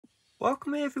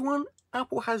Welcome everyone.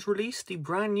 Apple has released the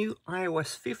brand new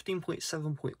iOS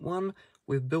 15.7.1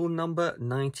 with build number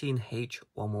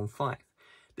 19H115.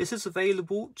 This is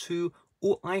available to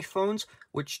all iPhones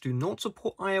which do not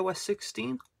support iOS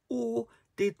 16 or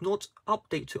did not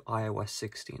update to iOS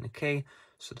 16, okay?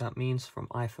 So that means from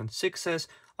iPhone 6s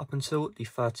up until the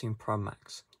 13 Pro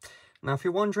Max. Now, if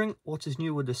you're wondering what is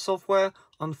new with the software,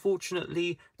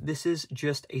 unfortunately, this is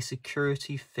just a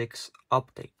security fix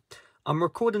update. I'm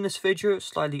recording this video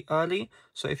slightly early,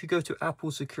 so if you go to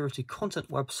Apple's security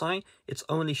content website, it's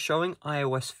only showing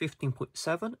iOS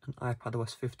 15.7 and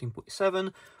iPadOS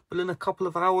 15.7, but in a couple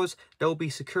of hours, there will be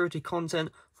security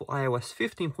content for iOS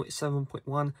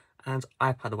 15.7.1 and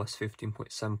iPadOS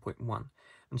 15.7.1.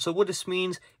 And so what this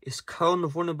means is kernel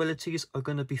vulnerabilities are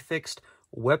going to be fixed,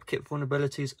 WebKit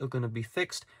vulnerabilities are going to be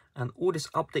fixed, and all this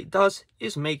update does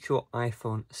is make your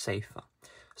iPhone safer.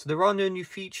 So there are no new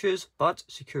features, but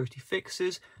security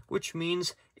fixes, which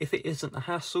means if it isn't a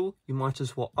hassle, you might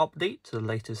as well update to the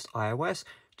latest iOS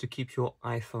to keep your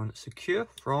iPhone secure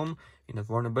from,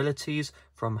 vulnerabilities,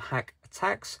 from hack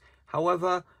attacks.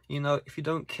 However, if you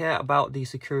don't care about the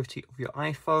security of your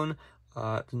iPhone,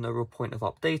 there's no real point of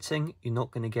updating. You're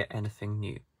not going to get anything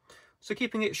new. So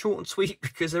keeping it short and sweet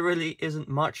because there really isn't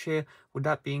much here. With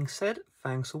that being said,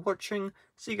 thanks for watching.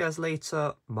 See you guys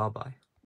later. Bye-bye.